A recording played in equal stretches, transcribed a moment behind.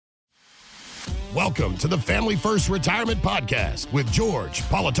Welcome to the Family First Retirement Podcast with George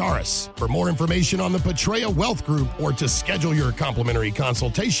Politaris. For more information on the Petrea Wealth Group or to schedule your complimentary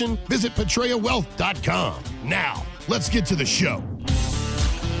consultation, visit PetreaWealth.com. Now, let's get to the show.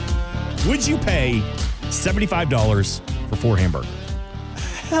 Would you pay $75 for 4 hamburgers?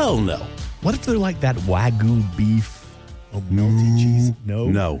 Hell no. What if they're like that Wagyu beef or melted cheese?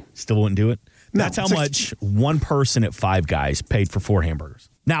 No. Still wouldn't do it? No, That's how much one person at Five Guys paid for 4 hamburgers.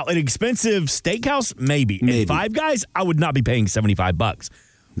 Now, an expensive steakhouse, maybe. At Five Guys, I would not be paying $75.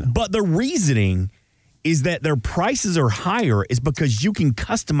 No. But the reasoning is that their prices are higher is because you can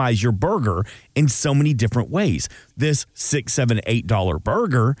customize your burger in so many different ways. This $6, $7, $8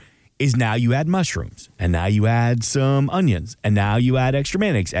 burger is now you add mushrooms, and now you add some onions, and now you add extra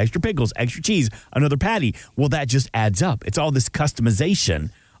mayonnaise, extra pickles, extra cheese, another patty. Well, that just adds up. It's all this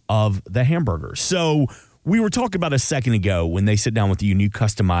customization of the hamburger. So we were talking about a second ago when they sit down with you and you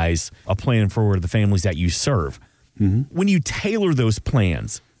customize a plan for the families that you serve. Mm-hmm. When you tailor those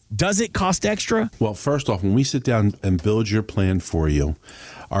plans, does it cost extra? Well, first off, when we sit down and build your plan for you,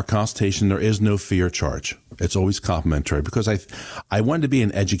 our consultation, there is no fee or charge. It's always complimentary because I wanted to be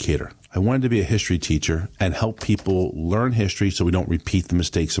an educator. I wanted to be a history teacher and help people learn history so we don't repeat the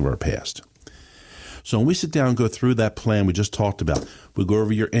mistakes of our past. So when we sit down and go through that plan we just talked about, we go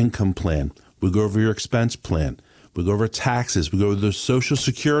over your income plan, we go over your expense plan, we go over taxes, we go over the Social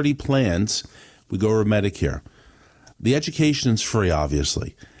Security plans, we go over Medicare. The education is free,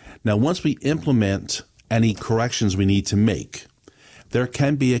 obviously. Now, once we implement any corrections we need to make, there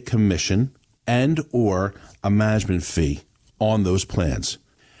can be a commission and or a management fee on those plans.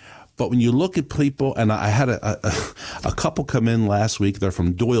 But when you look at people, and I had a couple come in last week, they're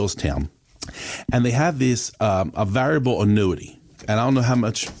from Doylestown, and they have this a variable annuity. And I don't know how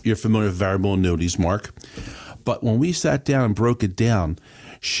much you're familiar with variable annuities, Mark, but when we sat down and broke it down,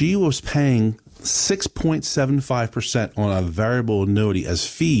 she was paying 6.75% on a variable annuity as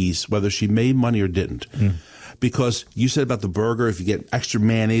fees, whether she made money or didn't. Mm. Because you said about the burger, if you get extra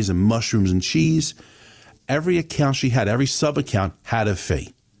mayonnaise and mushrooms and cheese, every account she had, every sub-account had a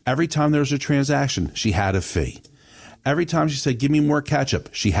fee. Every time there was a transaction, she had a fee. Every time she said, give me more ketchup,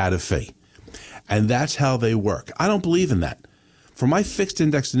 she had a fee. And that's how they work. I don't believe in that. For my fixed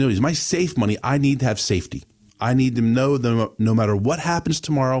index annuities, my safe money, I need to have safety. I need to know that no matter what happens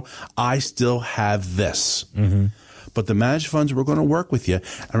tomorrow, I still have this. Mm-hmm. But the managed funds, we're going to work with you,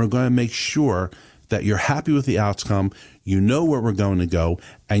 and we're going to make sure that you're happy with the outcome, you know where we're going to go,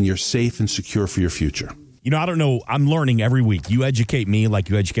 and you're safe and secure for your future. You know, I don't know. I'm learning every week. You educate me like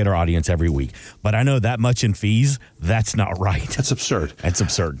you educate our audience every week. But I know that much in fees, that's not right. That's absurd. That's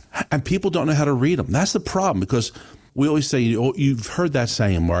absurd. And people don't know how to read them. That's the problem because we always say, you've heard that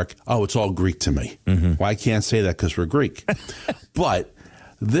saying, Mark, oh, it's all Greek to me. Mm-hmm. Well, I can't say that because we're Greek. But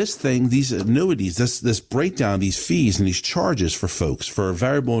this thing, these annuities, this breakdown, these fees and these charges for folks, for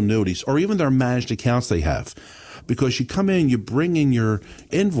variable annuities, or even their managed accounts they have, because you come in, you bring in your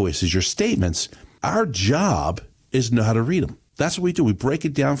invoices, your statements. Our job is to know how to read them. That's what we do. We break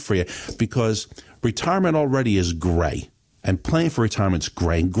it down for you because retirement already is gray. And planning for retirement is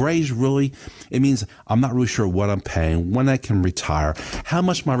gray. And gray is really, it means I'm not really sure what I'm paying, when I can retire, how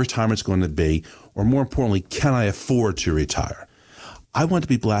much my retirement's going to be, or more importantly, can I afford to retire? I want it to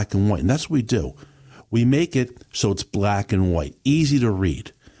be black and white, and that's what we do. We make it so it's black and white, easy to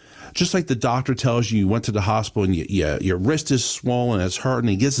read. Just like the doctor tells you went to the hospital and your wrist is swollen, it's hurting, and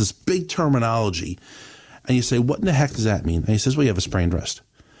he gives this big terminology. And you say, what in the heck does that mean? And he says, well, you have a sprained wrist.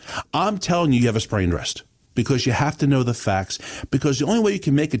 I'm telling you have a sprained wrist because you have to know the facts. Because the only way you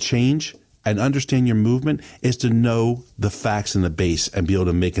can make a change and understand your movement is to know the facts and the base and be able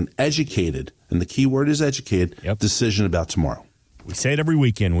to make an educated, and the key word is educated, decision about tomorrow. We say it every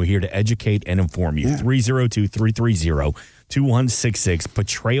weekend. We're here to educate and inform you. 302-330-2166,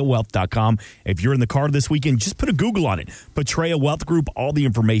 PetreaWealth.com. If you're in the car this weekend, just put a Google on it. Petrea Wealth Group, all the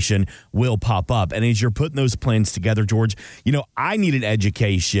information will pop up. And as you're putting those plans together, George, you know, I need an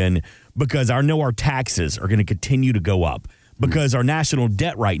education because I know our taxes are going to continue to go up because our national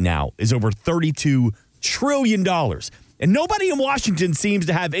debt right now is over $32 trillion. And nobody in Washington seems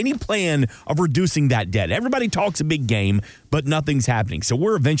to have any plan of reducing that debt. Everybody talks a big game, but nothing's happening. So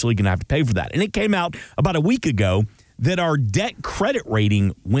we're eventually going to have to pay for that. And it came out about a week ago that our debt credit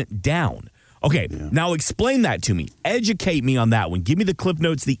rating went down. Okay, Now explain that to me. Educate me on that one. Give me the Cliff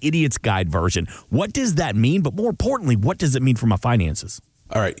Notes, the Idiot's Guide version. What does that mean? But more importantly, what does it mean for my finances?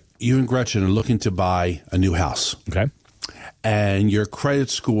 All right, you and Gretchen are looking to buy a new house. Okay. And your credit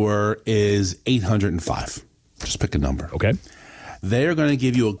score is 805. Just pick a number. Okay. They are going to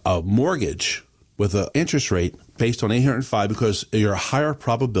give you a mortgage with an interest rate based on 805 because you're a higher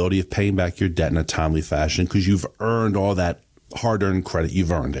probability of paying back your debt in a timely fashion because you've earned all that hard-earned credit.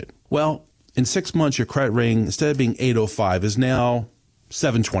 You've earned it. Well, in 6 months, your credit rating, instead of being 805, is now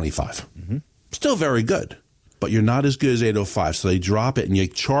 725. Still very good, but you're not as good as 805. So they drop it and they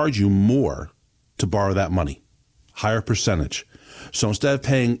charge you more to borrow that money, higher percentage. So instead of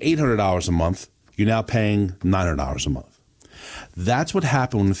paying $800 a month, you're now paying $900 a month. That's what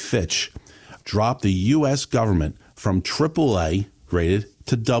happened when Fitch dropped the U.S. government from AAA rated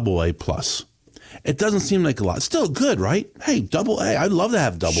to AA plus. It doesn't seem like a lot. It's still good, right? Hey, AA, I'd love to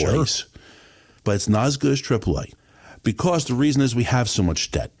have double A's. But it's not as good as AAA because the reason is we have so much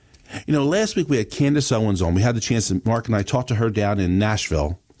debt. You know, last week we had Candace Owens on. We had the chance to, Mark and I talked to her down in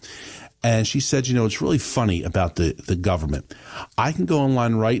Nashville. And she said, you know, it's really funny about the government. I can go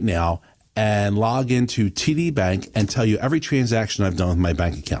online right now and log into TD Bank and tell you every transaction I've done with my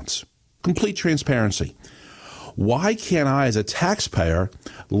bank accounts. Complete transparency. Why can't I, as a taxpayer,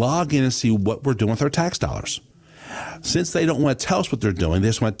 log in and see what we're doing with our tax dollars? Since they don't want to tell us what they're doing, they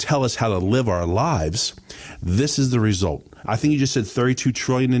just want to tell us how to live our lives, this is the result. I think you just said $32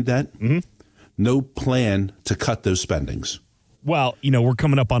 trillion in debt. No plan to cut those spendings. Well, you know, we're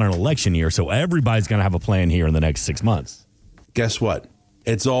coming up on an election year, so everybody's going to have a plan here in the next 6 months. Guess what?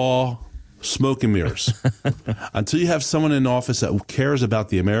 It's all smoke and mirrors. Until you have someone in office that cares about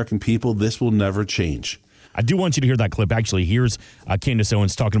the American people, this will never change. I do want you to hear that clip. Actually, here's Candace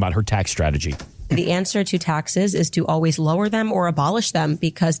Owens talking about her tax strategy. The answer to taxes is to always lower them or abolish them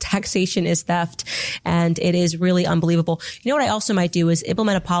because taxation is theft and it is really unbelievable. You know what I also might do is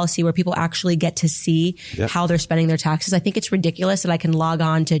implement a policy where people actually get to see how they're spending their taxes. I think it's ridiculous that I can log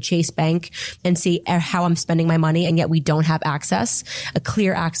on to Chase Bank and see how I'm spending my money and yet we don't have a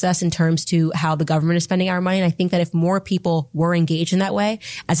clear access in terms to how the government is spending our money. And I think that if more people were engaged in that way,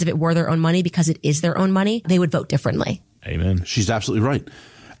 as if it were their own money because it is their own money, they would vote differently. Amen. She's absolutely right.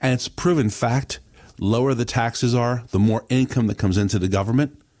 And it's proven fact, lower the taxes are, the more income that comes into the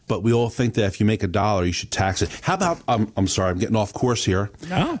government. But we all think that if you make $1, you should tax it. How about, I'm sorry, I'm getting off course here.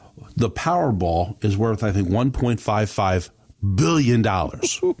 No. The Powerball is worth, I think, $1.55 billion.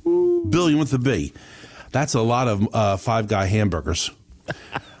 Billion with a B. That's a lot of Five Guy hamburgers.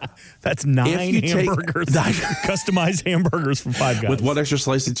 That's 9 hamburgers. Customized hamburgers from Five Guys. With one extra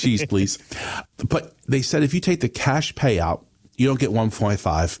slice of cheese, please. But they said if you take the cash payout, you don't get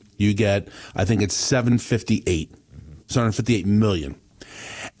 1.5. You get, I think it's 758 million.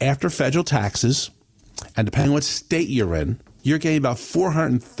 After federal taxes, and depending on what state you're in, you're getting about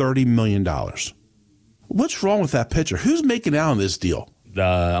 $430 million. What's wrong with that picture? Who's making out on this deal?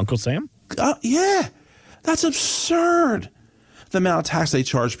 Uncle Sam? Yeah. That's absurd. The amount of tax they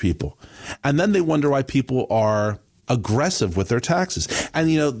charge people. And then they wonder why people are aggressive with their taxes. And,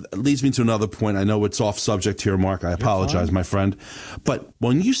 you know, it leads me to another point. I know it's off subject here, Mark. I apologize, my friend. But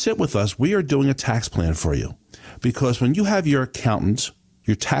when you sit with us, we are doing a tax plan for you. Because when you have your accountant,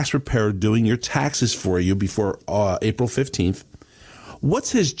 your tax preparer doing your taxes for you before April 15th,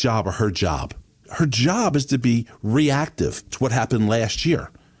 what's his job or her job? Her job is to be reactive to what happened last year,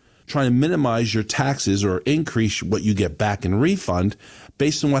 trying to minimize your taxes or increase what you get back in refund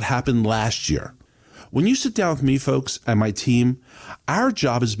based on what happened last year. When you sit down with me, folks, and my team, our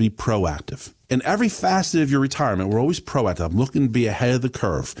job is to be proactive. In every facet of your retirement, we're always proactive. I'm looking to be ahead of the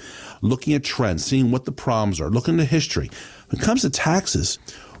curve, looking at trends, seeing what the problems are, looking at history. When it comes to taxes,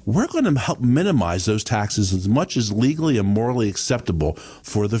 we're going to help minimize those taxes as much as legally and morally acceptable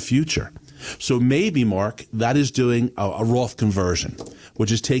for the future. So maybe, Mark, that is doing a Roth conversion,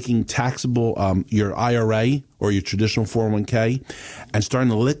 which is taking taxable, your IRA or your traditional 401k and starting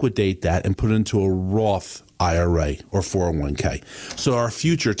to liquidate that and put it into a Roth IRA or 401k. So our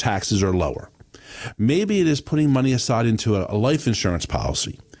future taxes are lower. Maybe it is putting money aside into a life insurance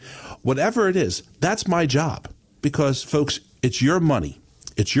policy. Whatever it is, that's my job because, folks, it's your money.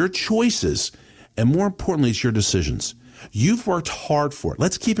 It's your choices. And more importantly, it's your decisions. You've worked hard for it.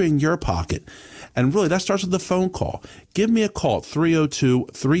 Let's keep it in your pocket. And really, that starts with a phone call. Give me a call at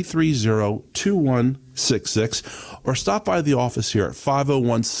 302-330-2166 or stop by the office here at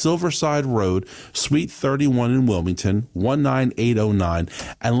 501 Silverside Road, Suite 31 in Wilmington, 19809,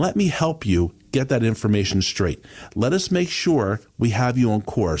 and let me help you get that information straight. Let us make sure we have you on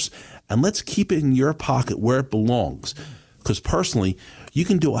course, and let's keep it in your pocket where it belongs. Because personally, you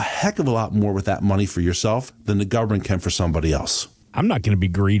can do a heck of a lot more with that money for yourself than the government can for somebody else. I'm not going to be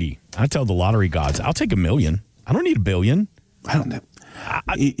greedy. I tell the lottery gods, I'll take $1 million. I don't need $1 billion. I don't know.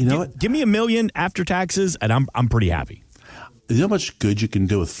 You know what? Give me $1 million after taxes, and I'm pretty happy. You know how much good you can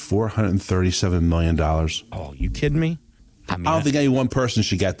do with $437 million? Oh, you kidding me? I don't think any one person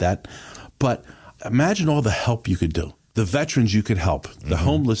should get that. But imagine all the help you could do. The veterans you could help, the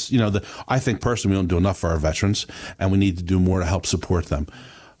homeless, I think personally we don't do enough for our veterans, and we need to do more to help support them.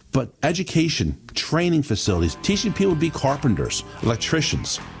 But education, training facilities, teaching people to be carpenters,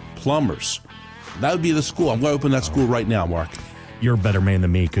 electricians, plumbers. That would be the school. I'm going to open that school right now, Mark. You're a better man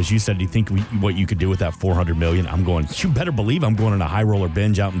than me, because you said you think what you could do with that $400 million. I'm going, you better believe I'm going on a high roller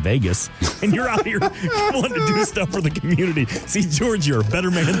binge out in Vegas, and you're out here wanting to do stuff for the community. See, George, you're a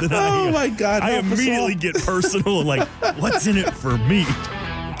better man than I am. Oh, my God. I immediately get personal and like, what's in it for me?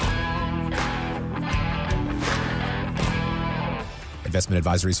 Investment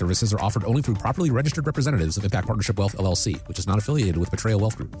advisory services are offered only through properly registered representatives of Impact Partnership Wealth, LLC, which is not affiliated with Betrayal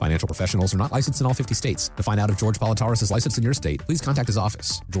Wealth Group. Financial professionals are not licensed in all 50 states. To find out if George Politaris is licensed in your state, please contact his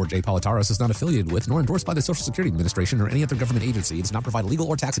office. George A. Politaris is not affiliated with nor endorsed by the Social Security Administration or any other government agency and does not provide legal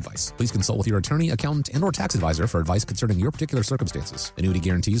or tax advice. Please consult with your attorney, accountant, and or tax advisor for advice concerning your particular circumstances. Annuity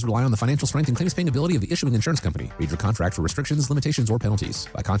guarantees rely on the financial strength and claims paying ability of the issuing insurance company. Read your contract for restrictions, limitations, or penalties.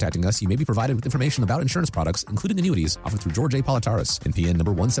 By contacting us, you may be provided with information about insurance products, including annuities, offered through George A. Politaris, NPN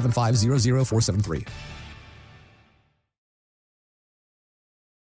number 175000473.